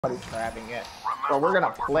Nobody's grabbing it. So we're gonna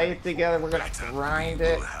play it together. We're gonna grind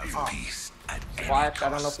it. Flash, I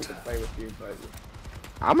don't know if we can play with you, but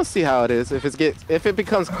I'm gonna see how it is. If it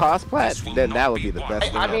becomes cost plat, then that would be the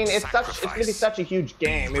best. I mean, it's gonna be such a huge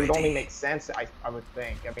game. It would only make sense. I would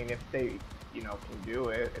think. I mean, if they, can do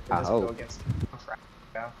it. If it doesn't go against the contract.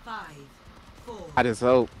 Yeah. 5, 4. I just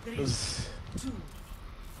hope. 3, 2,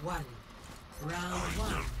 1. Round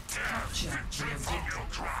 1. Capture the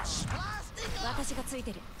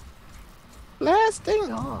objective.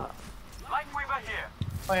 Blasting off. Lifeweaver here.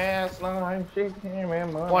 Last line, she came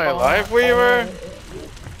in my Why, Lifeweaver?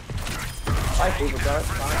 Lifeweaver does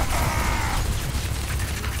fine.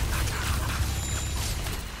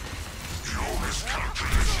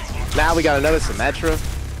 Now we got another Symmetra.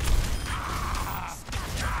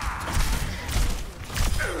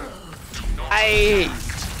 Hey!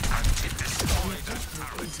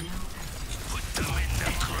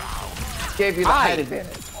 Gave you the height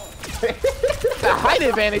advantage. The height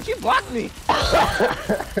advantage? You blocked me. Up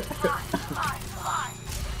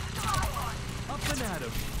and at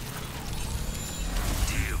him.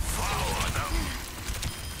 Devour them.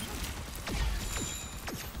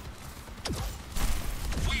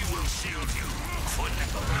 We will shield you.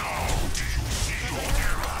 Now do you see your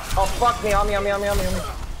error? Oh fuck me! On me! I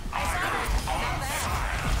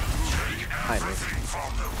missed.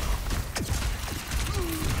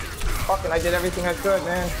 Fucking, I did everything I could,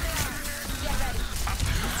 man.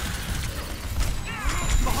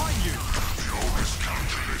 Behind you.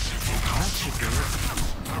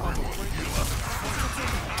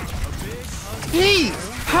 Jeez!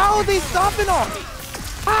 How are they stopping on me?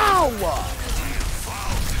 How?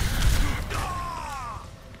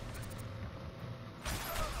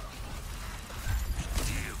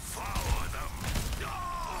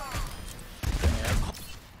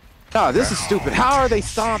 No, this is stupid. How are they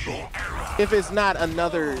stomping if it's not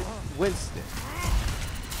another Winston?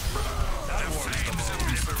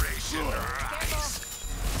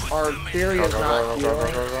 Our theory is not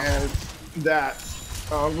healing, and that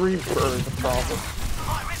Reaper is the problem.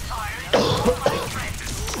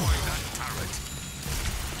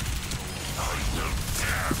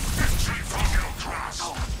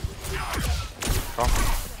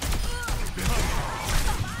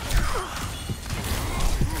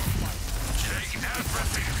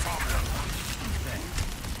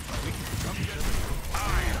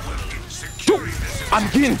 I'm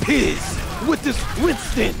getting pissed with this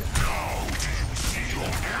Winston.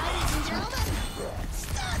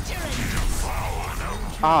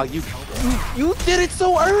 Oh, you did it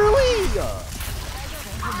so early.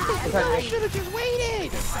 I should have just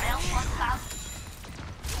waited.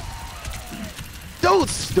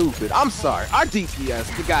 Dude's stupid. I'm sorry. Our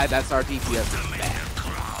DPS, the guy that's our DPS is bad.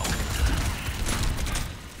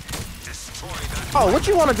 Oh, what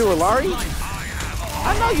you want to do, Ilari?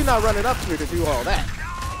 I know you're not running up here to do all that.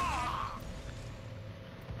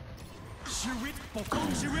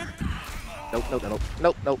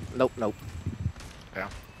 Nope. Yeah.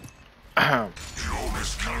 Your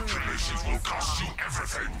miscalculations will cost you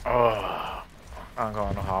everything. Oh, I'm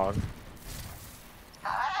going to hog.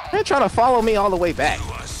 They're trying to follow me all the way back.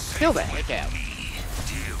 Kill the heck out.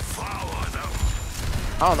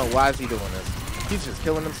 I don't know why is he doing this. He's just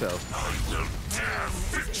killing himself.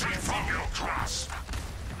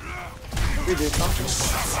 We did something.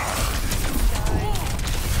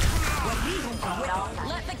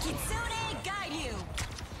 Let the Kitsune guide you.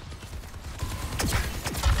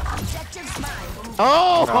 Objectives mine.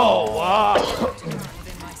 Oh! Wow.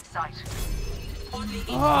 Within my sight.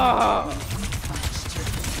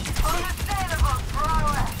 Unavailable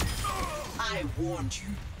thrower. I warned you.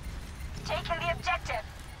 Taking the objective.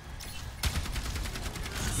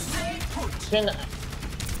 Stay put.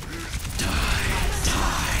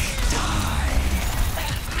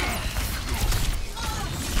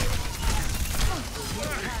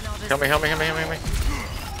 Help me. I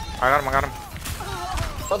got him.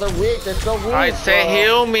 Oh, they're weak. They're so weak. I said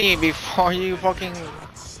heal me before you fucking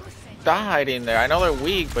died in there. I know they're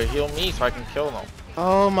weak, but heal me so I can kill them.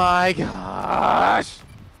 Oh my gosh!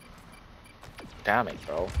 Damn it,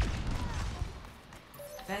 bro.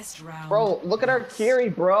 Best round. Bro, look at our Kiri,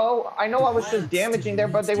 bro. I know I was just damaging there,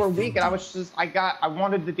 but they were weak, and I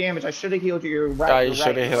wanted the damage. I should have healed you. You're right. Yeah, you you're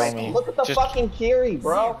should have right. healed me. Look at the Just fucking Kiri,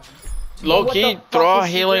 bro. low What key, the fuck throw a is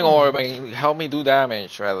she healing doing? orb and help me do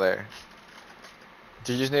damage right there.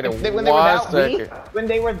 You just need When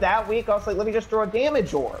they were that weak, I was like, let me just throw a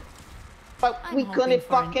damage orb. But we couldn't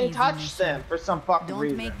fucking touch them for some fucking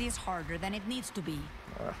reason. Don't make this harder than it needs to be.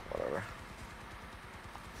 Whatever.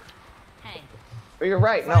 But you're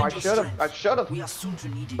right. No, I should have We are soon to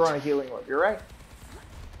need it. thrown a healing orb. You're right.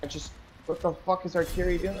 What the fuck is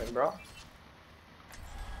Artillery doing, bro?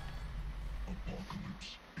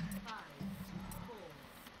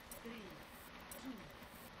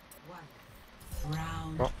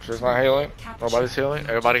 Oh, she's not healing. Nobody's healing.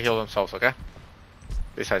 Everybody heal themselves, okay?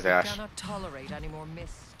 Besides the Ash. Cannot tolerate any more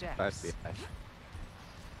missteps. That's the Ash.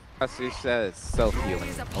 That's what she says. Self-healing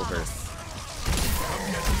over.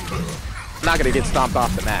 I'm not gonna get stomped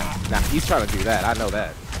off the map. Now he's trying to do that. I know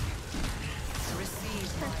that.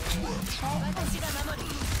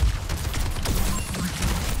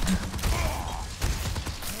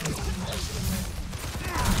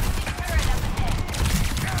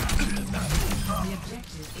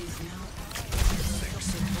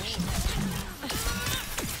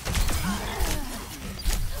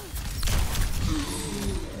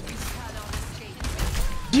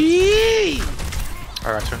 Gee! I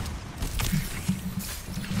got you.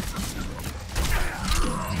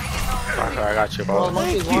 Okay, I got you, bro. Well,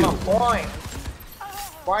 Monkey's one on point.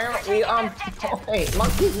 Why aren't we on point?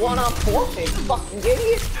 Monkey's one on point. Fucking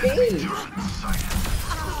idiot stage.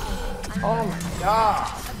 Oh my god.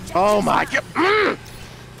 Oh my god!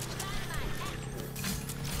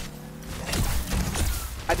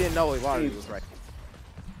 I didn't know Iwari was right.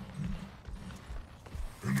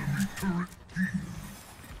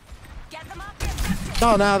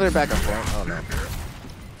 Oh, now they're back up there. Oh no.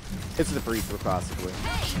 It's the Reaper, possibly.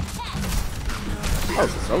 Oh,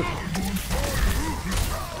 it's over.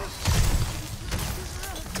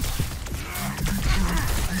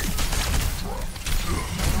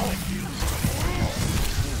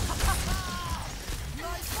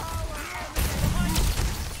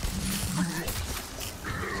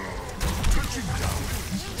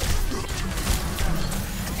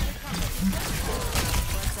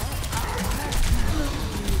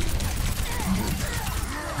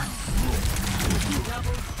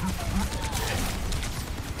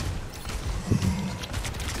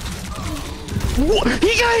 What?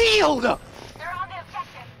 He got healed! They're on the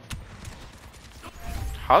objective.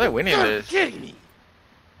 How are they winning You're this? kidding me!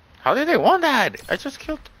 How did they won that? I just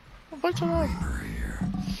killed a bunch of them. A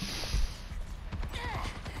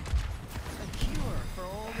cure for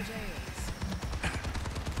all the days.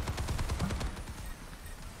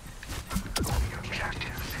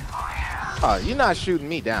 Oh, you're not shooting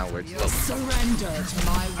me downwards. Surrender to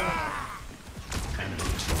my will.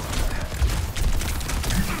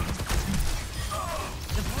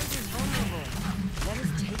 The point is vulnerable. Let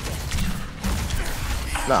us take it.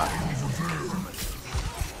 Nah.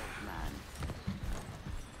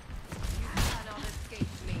 You cannot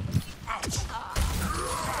escape me.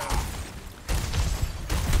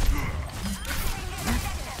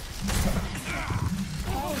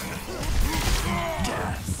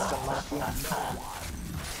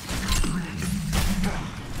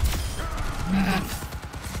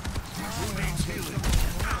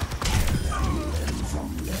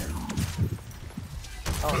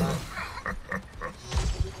 Oh no.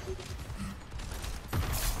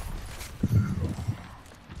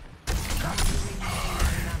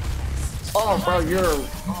 Oh, bro, you're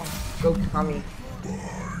so tummy.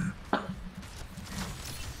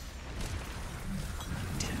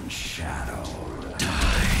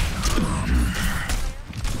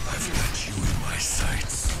 I've got you in my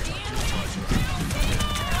sights.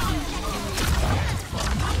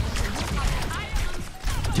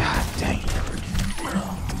 God dang.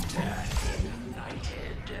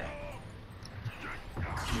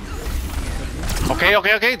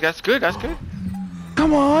 Okay. That's good. That's good.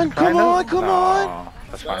 Come on, come on, come on! No,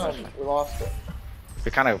 that's fine. That's fine. We lost it.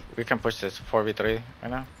 We can push this 4v3 right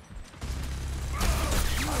now.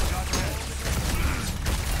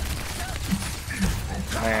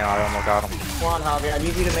 Man, I almost got him. Come on, Javi. I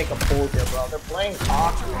need you to make a pull here, bro. They're playing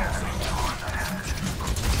cocky.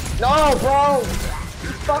 No, bro! You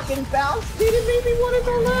fucking bounced it and made me want to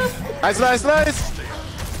go left. Nice, nice, nice!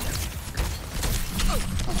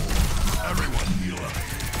 Everyone heal up.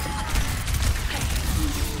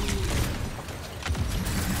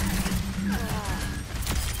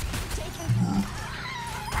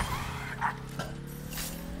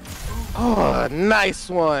 Oh, nice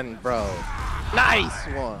one, bro. Nice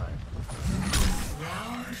one.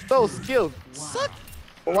 Those skills suck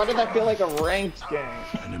But why did that feel like a ranked game?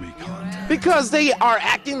 Enemy contact. because they are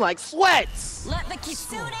acting like sweats. Let the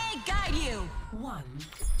Kitsune guide you. 1-1.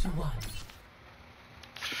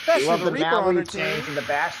 That's You love the the Reaper on Maui her team. change and the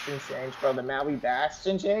Bastion change, bro. The Maui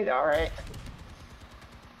Bastion change? Alright.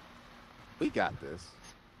 We got this.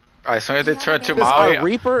 As soon as they turn to This Maui, our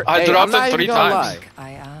Reaper. I hey, dropped I'm not him even 3 gonna times. lie. I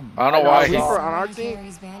am. I don't know I know, why I he. saw Reaper it. on our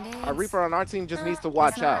team. Our Reaper on our team just needs to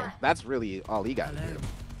watch out. That's really all he got to do.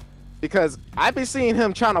 Because I've been seeing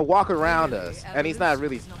him trying to walk around us, and he's not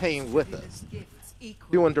really paying with us.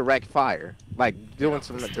 Doing direct fire, like doing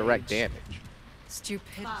some direct damage.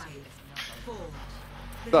 Stupidity.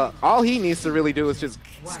 So all he needs to really do is just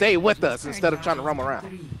stay with us instead of trying to roam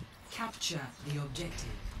around. Capture the objective.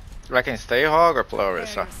 I can stay hog or play over.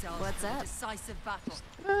 So. What's up? Decisive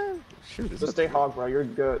battle. Shoot, Just stay hog, bro. You're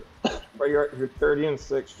good. Bro, you're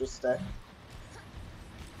 30-6. Just stay.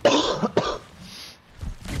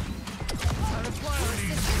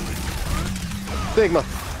 Sigma.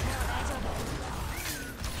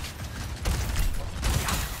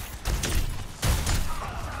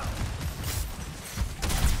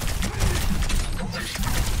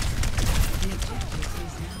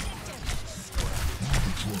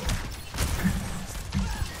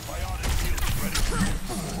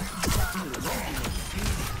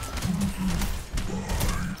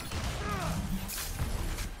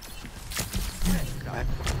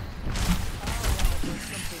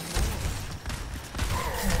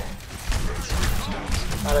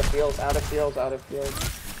 Out of field, out of field, out of field.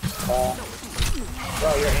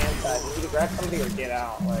 Bro, you're anti. You need to grab somebody or get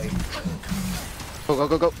out. Like. Go, go,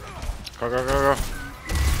 go, go. Go, go, go, go.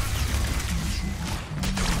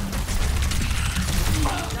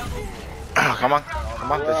 Come on.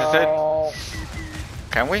 Come on. This is it.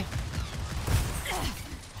 Can we?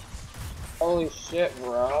 Holy shit,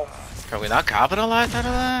 bro. Can we not capitalize out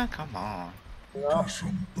of that? Come on. No.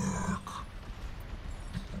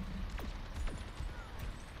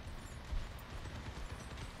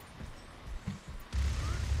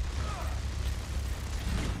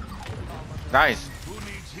 Nice. Who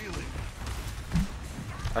needs healing?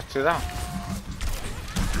 Let's do that.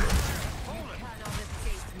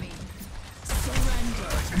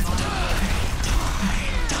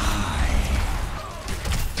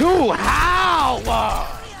 Dude, how?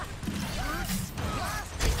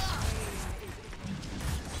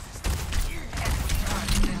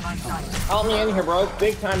 Help me in here, bro.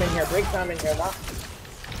 Big time in here. Big time in here. Not...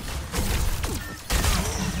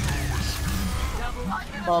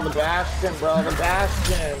 Oh, the Bastion, bro. The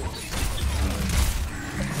Bastion.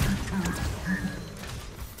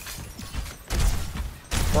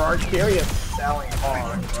 Bro, Arcaria's selling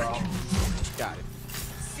hard, bro. Got it.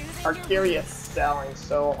 Arcaria's selling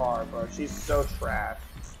so hard, bro. She's so trash.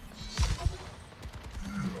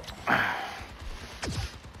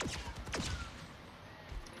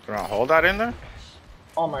 You wanna hold that in there?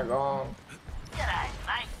 Oh my god.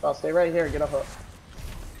 Bro, stay right here. Get up.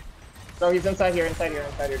 No, he's inside here. Inside here.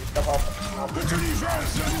 Inside here. Just step off.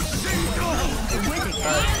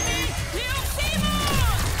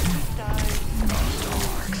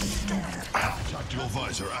 Tactical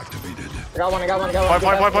visor activated. I got one. I got one. I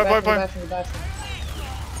got one. Point.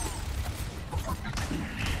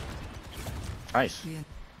 Nice.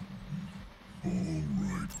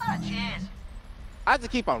 I have to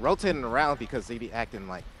keep on rotating around because they be acting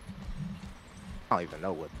like I don't even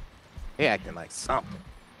know what they acting like something.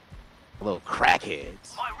 Little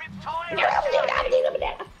crackheads.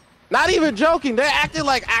 Not even joking, they're acting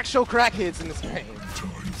like actual crackheads in this game.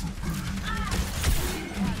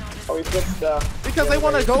 Oh, he switched Because they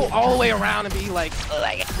want to go all the way around and be like,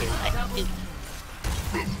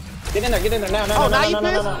 Get in there. Get in there. No, no, oh, no, now no, you no,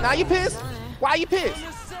 pissed? no, no. Now you pissed? Why you pissed?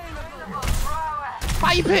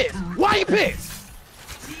 Why you pissed? Why you pissed?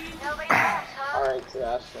 Alright,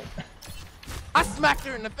 Sebastian. I smacked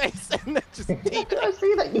her in the face and then just deep. I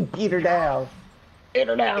see that you beat her down. Beat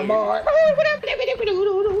her down, boy.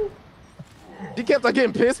 She kept on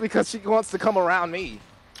getting pissed because she wants to come around me.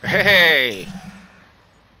 Hey.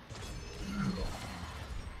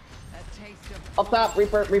 Up top,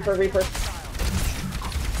 Reaper. Surrender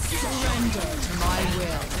to my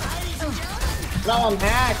will. No, I'm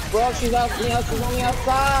hacked, bro. She's out. You know, she's on the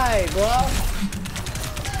outside, bro.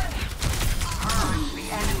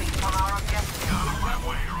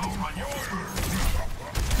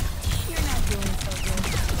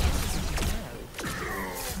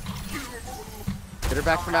 Get her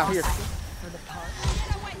back from out here.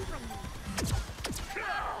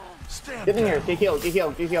 Get in here. Get healed.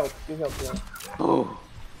 Oh.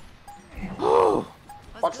 Oh.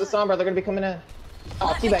 Watch the Sombra. They're gonna be coming in.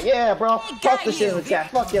 Oh, teabag. Yeah, bro. Fuck the shit in the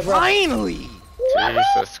chat. Fuck yeah, bro. Finally!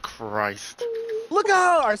 Jesus Christ. Look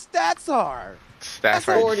how our stats are. Stats That's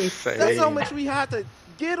are insane. That's how insane. much we had to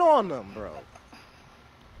get on them, bro.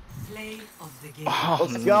 Play of the game. Oh,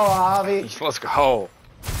 Let's go, Javi. let's go.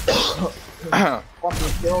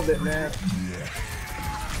 Fucking killed it, man.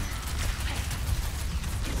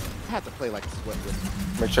 I had to play like a sweat with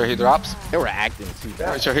them. Make sure he drops. They were acting too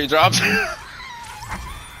bad. Make sure he drops.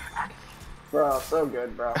 Bro, so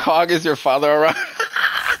good, bro. Hog is your father around.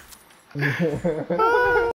 Ah.